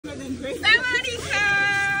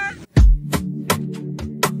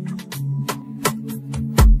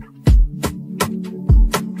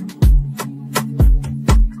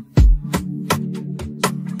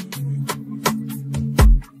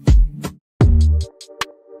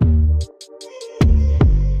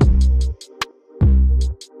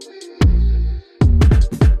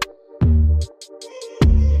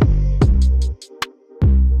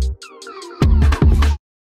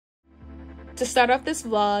To start off this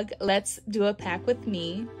vlog, let's do a pack with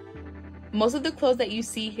me. Most of the clothes that you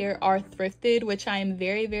see here are thrifted, which I am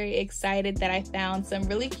very, very excited that I found some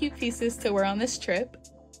really cute pieces to wear on this trip.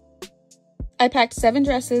 I packed 7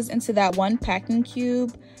 dresses into that one packing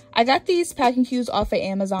cube. I got these packing cubes off of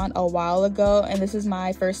Amazon a while ago, and this is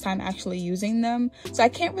my first time actually using them. So I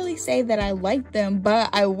can't really say that I like them,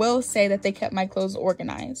 but I will say that they kept my clothes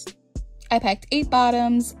organized. I packed 8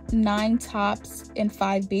 bottoms, 9 tops, and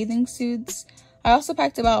 5 bathing suits. I also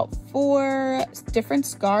packed about 4 different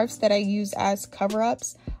scarves that I use as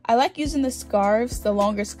cover-ups. I like using the scarves, the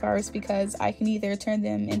longer scarves, because I can either turn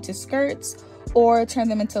them into skirts or turn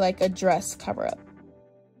them into like a dress cover-up.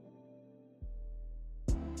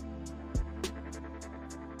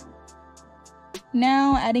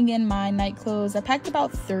 Now adding in my night clothes, I packed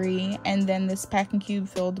about 3, and then this packing cube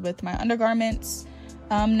filled with my undergarments.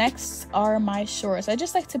 Next are my shorts. I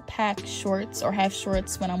just like to pack shorts or have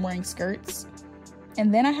shorts when I'm wearing skirts.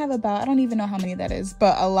 And then I have about, I don't even know how many that is,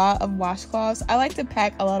 but a lot of washcloths. I like to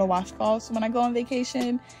pack a lot of washcloths when I go on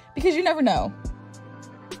vacation because you never know.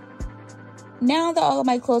 Now that all of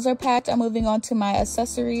my clothes are packed, I'm moving on to my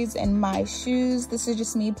accessories and my shoes. This is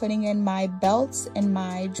just me putting in my belts and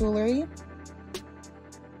my jewelry.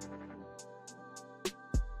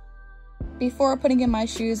 Before putting in my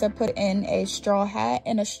shoes, I put in a straw hat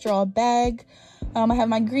and a straw bag. I have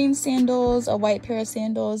my green sandals, a white pair of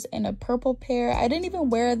sandals, and a purple pair. I didn't even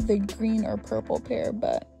wear the green or purple pair,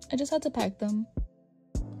 but I just had to pack them.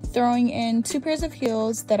 Throwing in 2 pairs of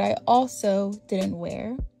heels that I also didn't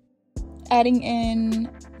wear. Adding in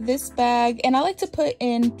this bag, and I like to put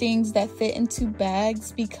in things that fit into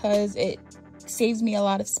bags because it saves me a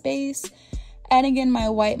lot of space. Adding in my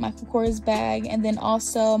white Michael Kors bag, and then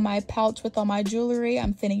also my pouch with all my jewelry.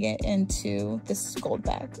 I'm fitting it into this gold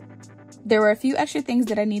bag. There were a few extra things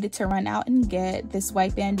that I needed to run out and get. This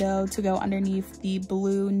white bandeau to go underneath the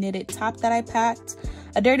blue knitted top that I packed.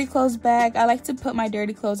 A dirty clothes bag. I like to put my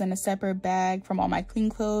dirty clothes in a separate bag from all my clean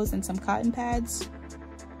clothes, and some cotton pads.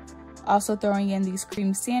 Also throwing in these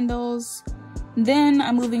cream sandals. Then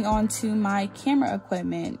I'm moving on to my camera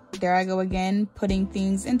equipment. There I go again, putting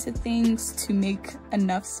things into things to make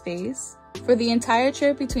enough space. For the entire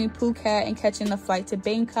trip between Phuket and catching the flight to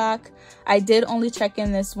Bangkok, I did only check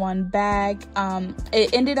in this one bag.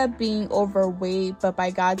 It ended up being overweight, but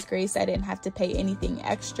by God's grace, I didn't have to pay anything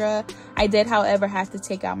extra. I did, however, have to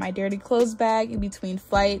take out my dirty clothes bag in between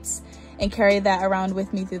flights and carry that around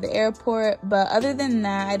with me through the airport. But other than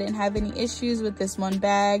that, I didn't have any issues with this one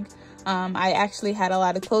bag. I actually had a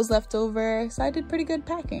lot of clothes left over, so I did pretty good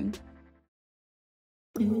packing.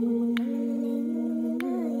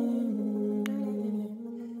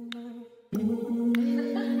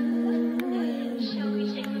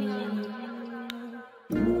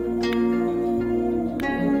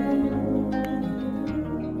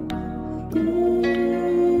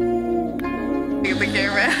 Look at the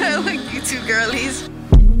camera. Look, you 2 girlies.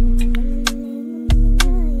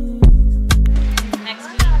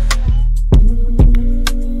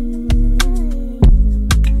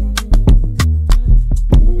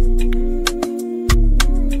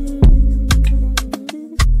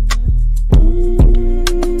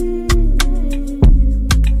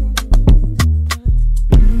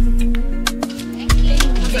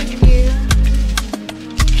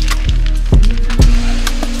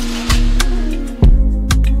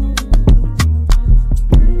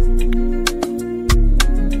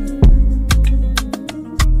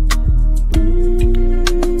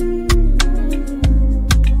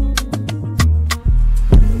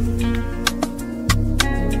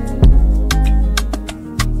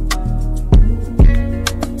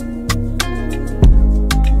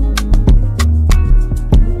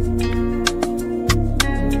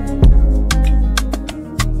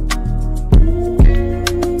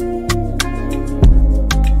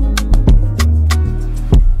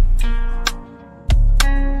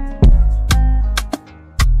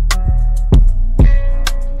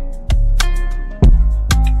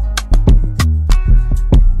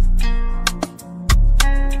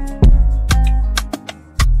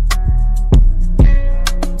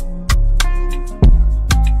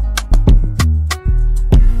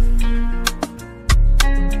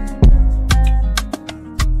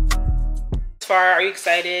 far? Are you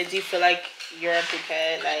excited? Do you feel like you're in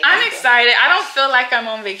Phuket? Like, I'm excited. I don't feel like I'm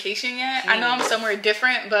on vacation yet. I know I'm somewhere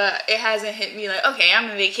different, but it hasn't hit me like, okay, I'm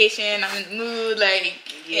on vacation. I'm in the mood. Like,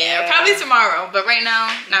 yeah, probably tomorrow. But right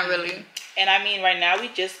now, not really. And I mean, right now, we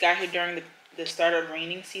just got here during the start of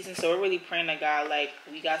raining season. So we're really praying to God, like,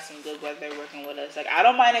 we got some good weather working with us. Like, I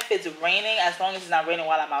don't mind if it's raining as long as it's not raining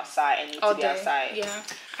while I'm outside and need to be outside. Yeah.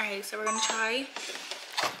 All right, so we're going to try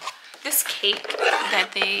this cake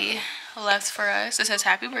that they left for us. It says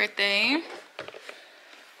happy birthday.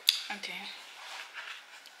 Okay.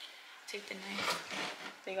 Take the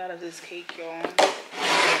knife. They got us this cake, y'all.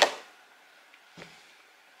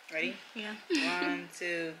 Ready? Yeah. 1,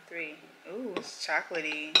 2, 3. Ooh, it's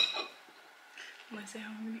chocolatey. I'm gonna say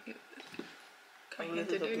how I'm gonna eat it. Come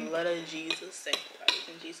into the blood of Jesus. Sanctified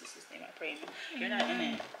in Jesus' name, I pray. You're not in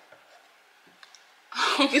it.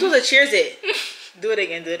 You're supposed to cheers it. Do it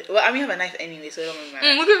again. Do it. Well, I mean, you have a knife anyway, so it don't really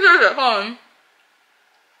matter. Look at that. Hold on.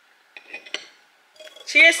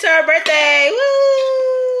 Cheers to our birthday! Woo!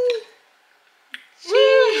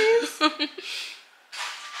 Cheers! Oh my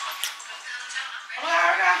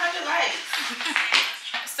God, I got 100 likes.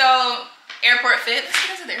 So, airport fit. Let's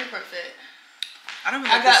get into the airport fit. I don't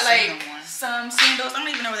really I got like some sandals. I don't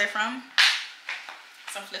even know where they're from.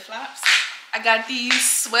 Some flip flops. I got these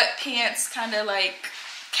sweatpants, kind of like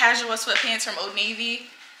casual sweatpants from Old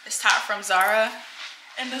Navy. This top from Zara.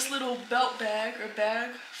 And this little belt bag or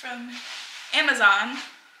bag from Amazon.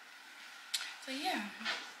 So yeah,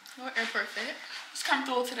 little airport fit. It's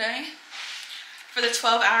comfortable today. For the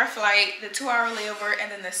 12-hour flight, the 2-hour layover,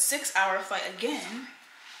 and then the 6-hour flight again.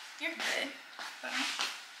 You're good. But,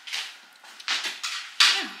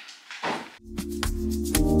 yeah.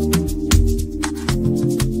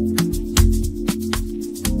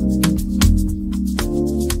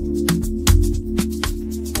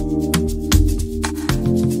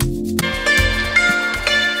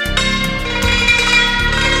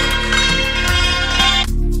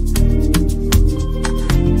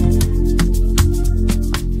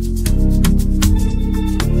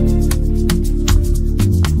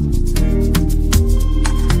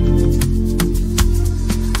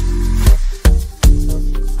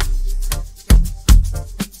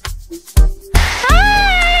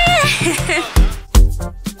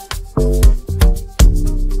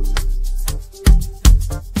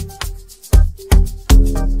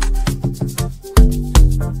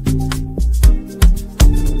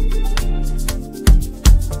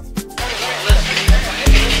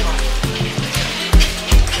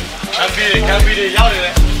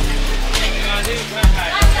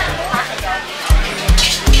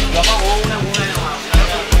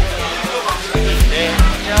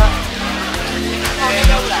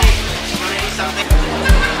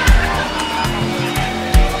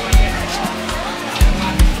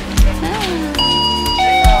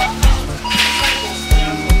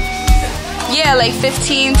 Yeah, like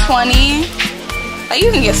 15, 20. Like,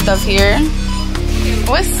 you can get stuff here.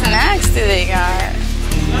 What snacks do they got?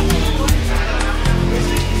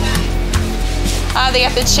 Oh, they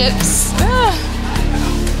got the chips.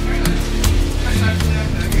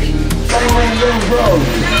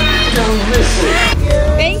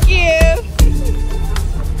 Thank you.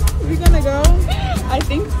 Are we gonna go? I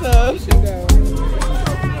think so. We should go.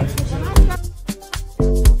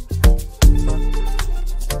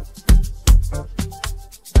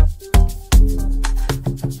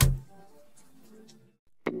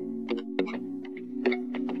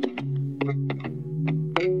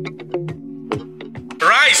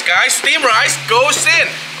 Rice, guys, steamed rice goes in,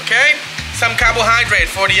 okay? Some carbohydrate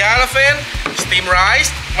for the elephant, steamed rice,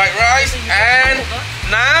 white rice, and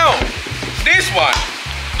now this one.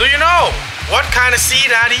 Do you know what kind of seed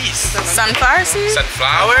that is? Sunflower seed?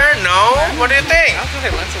 Sunflower? No? What do you think?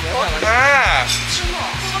 Ah.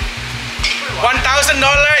 $1,000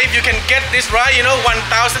 if you can get this right, you know,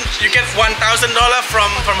 1,000, you get $1,000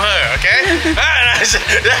 from her, okay?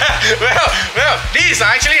 well, this is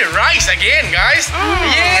actually rice again, guys.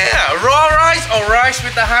 Yeah, raw rice or rice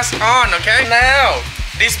with the husk on, okay? Now,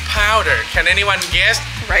 this powder, can anyone guess?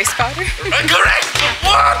 Rice powder? Correct!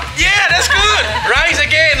 What? Yeah, that's good! Rice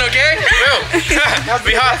again, okay? Well,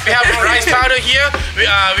 we have rice powder here.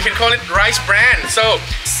 We can call it rice bran. So,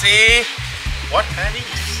 see what that is.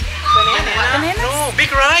 Bananas? No,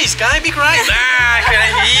 big rice, guy, big rice.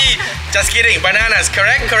 Just kidding. Bananas,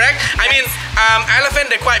 correct. I mean, elephant,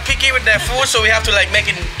 they're quite picky with their food, so we have to like make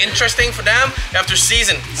it interesting for them. We have to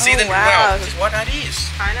season well. This is what that is.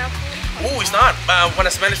 Pineapple? Oh, it's not. Wanna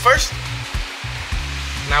smell it first?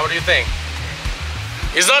 Now, what do you think?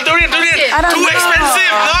 It's not durian. I don't Too know.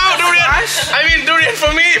 expensive. No durian. I mean durian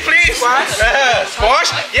for me, please.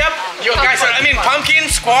 Squash. Yep. You guys. I mean pumpkin,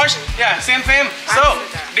 squash. Yeah, same. So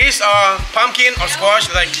these are pumpkin or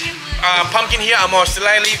squash. Like pumpkin here are more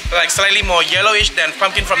slightly more yellowish than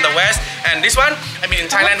pumpkin from the west. And this one, I mean in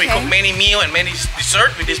Thailand we cook many meal and many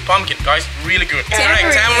dessert with this pumpkin, guys. Really good.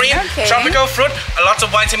 Tamarind, tropical fruit, lots of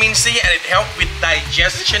vitamin C, and it helps with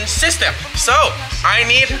digestion system. So I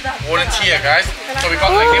need volunteer, guys. So we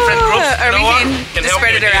got like different groups. No one can help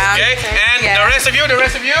you with this, okay? And the rest of you.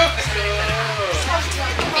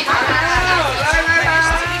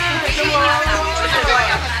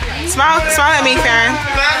 Smile at me, Karen.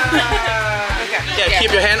 Yeah,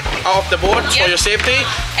 keep your hand off the board for your safety,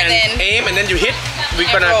 and then aim, and then you hit.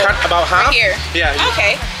 We're gonna cut about half. Right here. Yeah.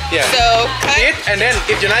 Okay. Yeah. So cut. Hit, and then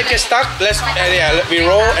if your knife gets stuck, we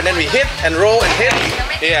roll, and then we hit and roll and hit.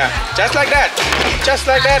 Yeah, just like that. Just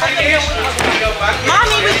like that.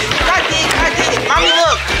 Mommy, I did it. Mommy,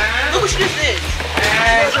 look what you just did.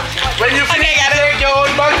 And when you finish, take your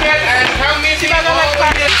own bucket and help me.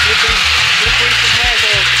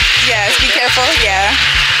 Yes, be careful. Yeah.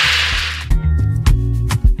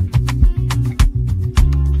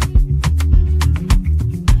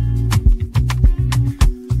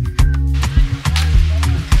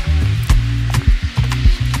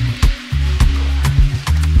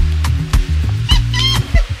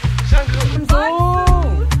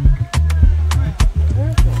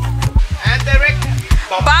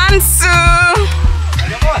 Bansu.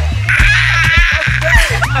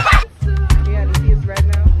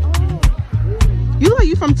 You look like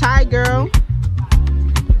you from Thai, girl.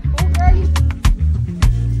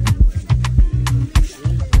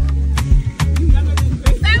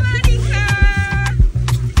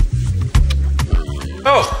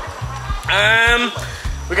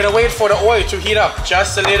 We're gonna wait for the oil to heat up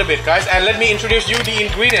just a little bit, guys. And let me introduce you the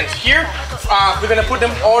ingredients. Here, we're gonna put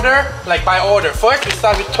them by order. First, we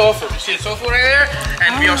start with tofu. You see the tofu right there?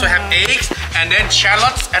 And we also have eggs, and then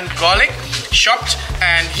shallots and garlic chopped.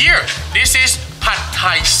 And here, this is pad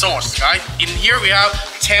Thai sauce, guys. In here, we have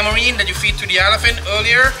tamarind that you feed to the elephant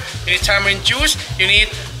earlier. You need tamarind juice. You need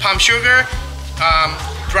palm sugar,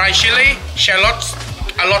 dry chili, shallots,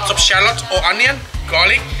 lots of shallots or onion,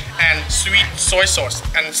 garlic, and sweet soy sauce,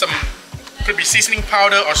 and some could be seasoning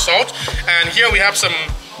powder or salt. And here we have some.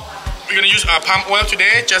 We're gonna use palm oil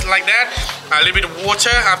today, just like that. A little bit of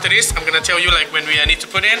water. After this, I'm gonna tell you like when we need to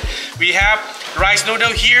put in. We have rice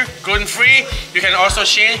noodle here, gluten-free. You can also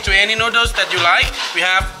change to any noodles that you like. We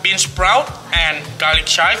have bean sprout and garlic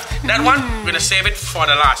chive. That one, we're gonna save it for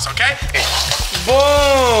the last. Okay?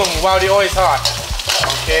 Boom! Wow, the oil is hot.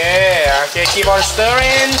 Okay, keep on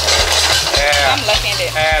stirring. Yeah. I'm looking at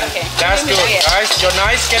it. And that's good, guys. Your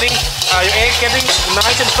egg getting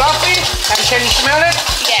nice and fluffy. And can you smell it?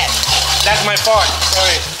 Yes. That's my part.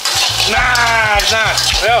 Sorry. Nah, it's not.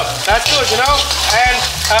 Well, that's good, you know.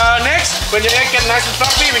 And next, when your egg gets nice and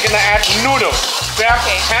fluffy, we're gonna add noodles. We have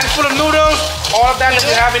a handful of noodles, all of them that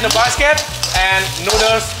you have in the basket, and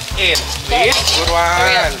noodles in. Please, good one.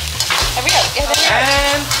 And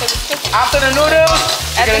after the noodles,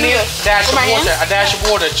 you're gonna need a dash of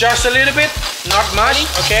water, just a little bit, not much,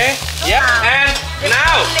 okay? Yep. And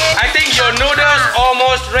now, I think your noodles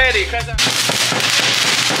almost ready.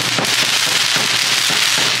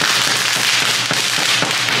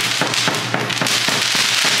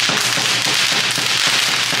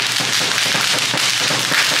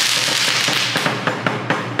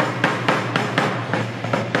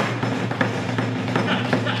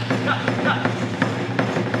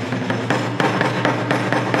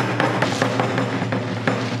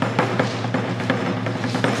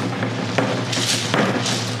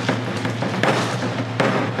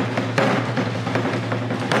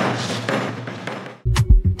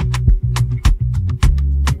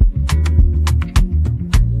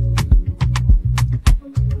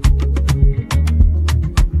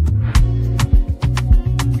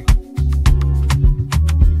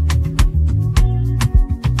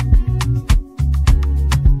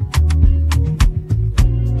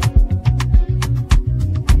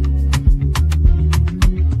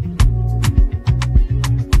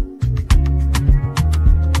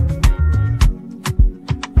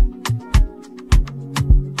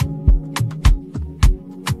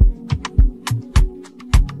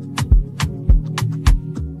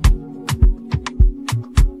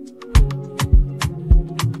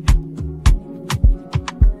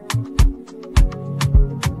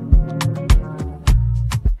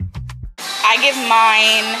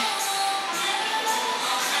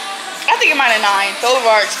 I think mine a 9. The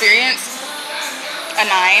overall experience, a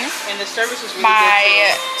 9. And the service was really my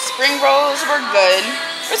good too. spring rolls were good.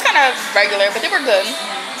 It was kind of regular, but they were good.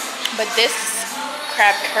 But this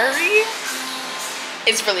crab curry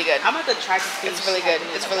is really good. I'm gonna try to see. It's really good.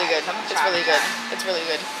 It's really good. It's really good. It's really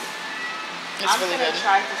good. It's really good.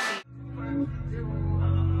 Try to see.